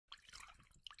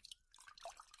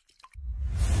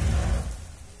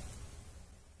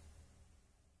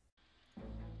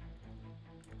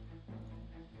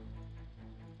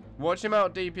Watch him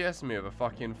out DPS me with a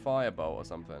fucking firebolt or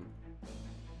something.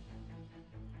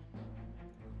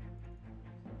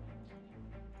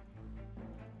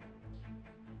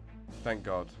 Thank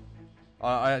God.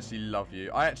 I actually love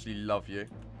you. I actually love you.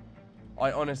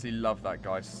 I honestly love that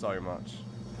guy so much.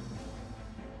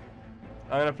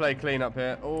 I'm going to play clean up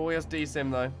here. Oh, he has D-Sim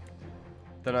though.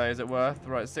 Don't know, is it worth?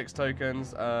 Right, 6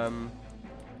 tokens. Shall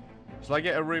I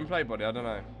get a room plate body? I don't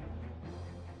know.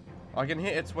 I can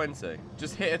hit a 20.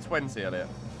 Just hit a 20, Elliot.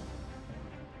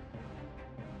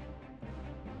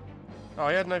 Oh,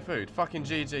 he had no food. Fucking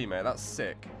GG, mate. That's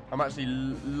sick. I'm actually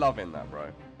loving that, bro.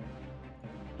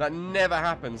 That never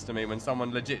happens to me when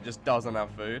someone legit just doesn't have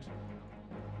food.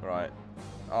 Right.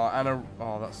 Oh, and a...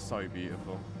 Oh, that's so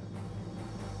beautiful.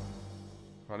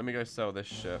 Right, let me go sell this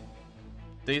shit.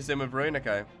 Decent with rune,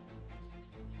 okay.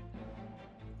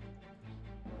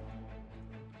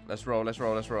 Let's roll, let's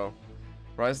roll, let's roll.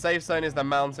 Right, safe zone is the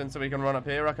mountain, so we can run up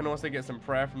here. I can also get some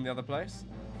prayer from the other place.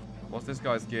 What's this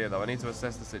guy's gear, though? I need to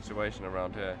assess the situation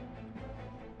around here.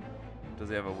 Does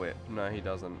he have a whip? No, he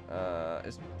doesn't.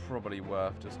 It's probably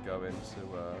worth just going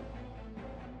to...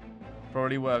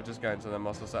 Probably worth just going to the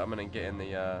muscle settlement and getting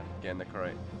the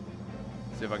crate.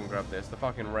 See if I can grab this. The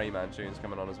fucking Rayman tune's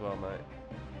coming on as well, mate.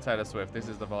 Taylor Swift, this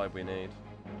is the vibe we need.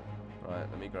 Right,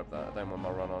 let me grab that. I don't want my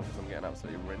run on because I'm getting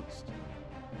absolutely rinsed.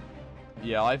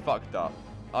 Yeah, I fucked up.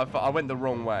 I went the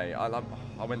wrong way. I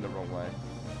went the wrong way.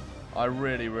 I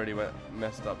really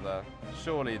messed up there.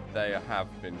 Surely they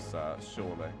have been searched,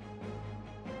 surely.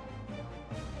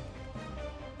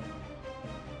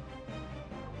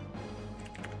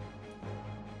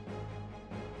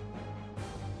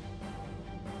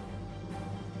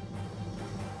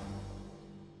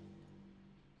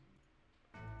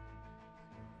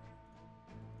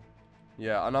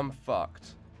 Yeah, and I'm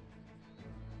fucked.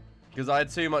 Because I had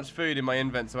too much food in my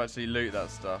invent to actually loot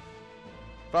that stuff.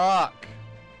 Fuck!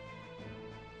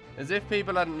 As if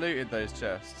people hadn't looted those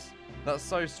chests. That's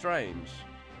so strange.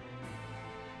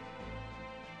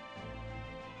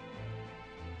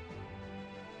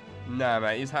 Nah,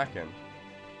 mate, he's hacking.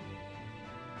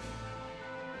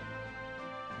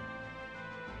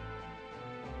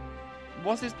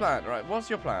 What's his plan? Right, what's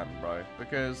your plan, bro?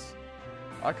 Because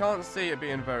I can't see it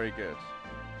being very good.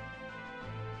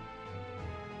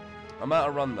 I'm out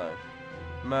of run though.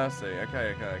 Mercy.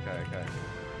 Okay.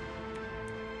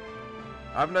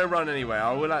 I have no run anyway.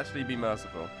 I will actually be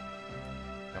merciful.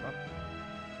 Come on.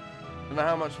 Don't know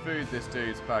how much food this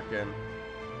dude's packing.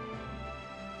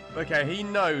 Okay, he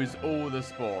knows all the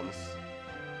spawns.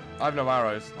 I have no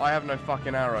arrows. I have no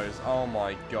fucking arrows. Oh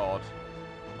my god.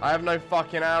 I have no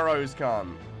fucking arrows,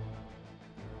 cunt.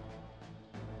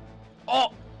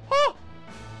 Oh! Oh!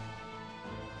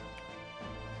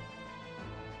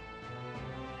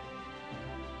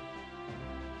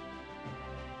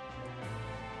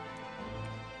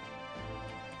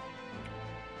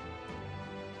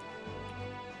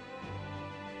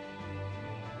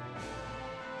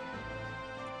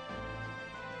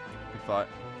 Good fight.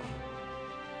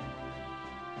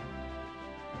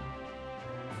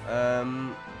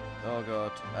 Oh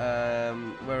god.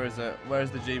 Where is it? Where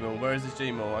is the Gmaul? Where is this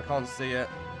Gmaul? I can't see it.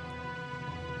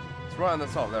 It's right on the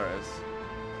top. There it is.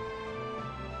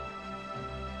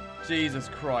 Jesus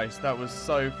Christ, that was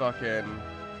so fucking...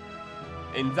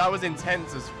 that was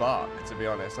intense as fuck, to be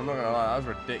honest. I'm not gonna lie, that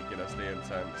was ridiculously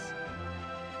intense.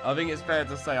 I think it's fair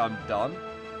to say I'm done.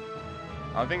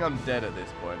 I think I'm dead at this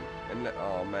point. And,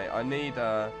 oh, mate, I need...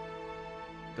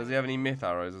 Does he have any myth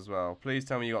arrows as well? Please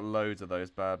tell me you got loads of those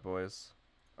bad boys.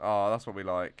 Oh, that's what we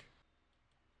like.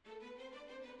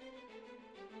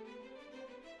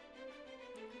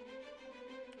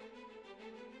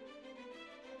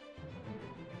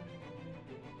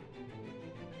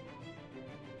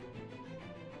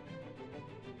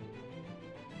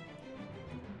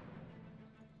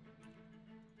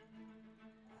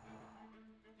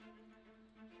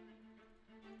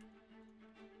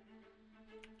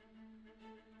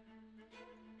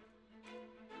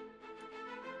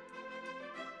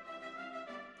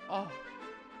 Oh.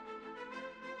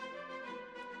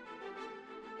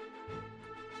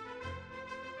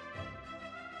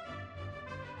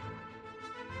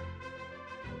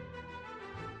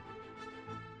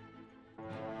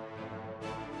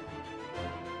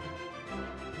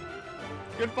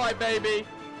 Good fight, baby.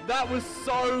 That was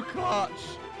so clutch.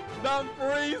 That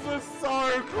freeze was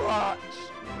so clutch.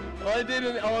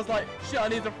 I was like, shit, I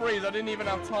need to freeze. I didn't even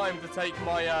have time to take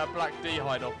my black D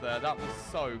hide off there. That was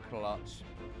so clutch.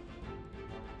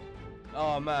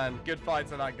 Oh man, good fight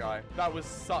to that guy. That was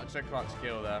such a clutch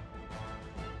kill there.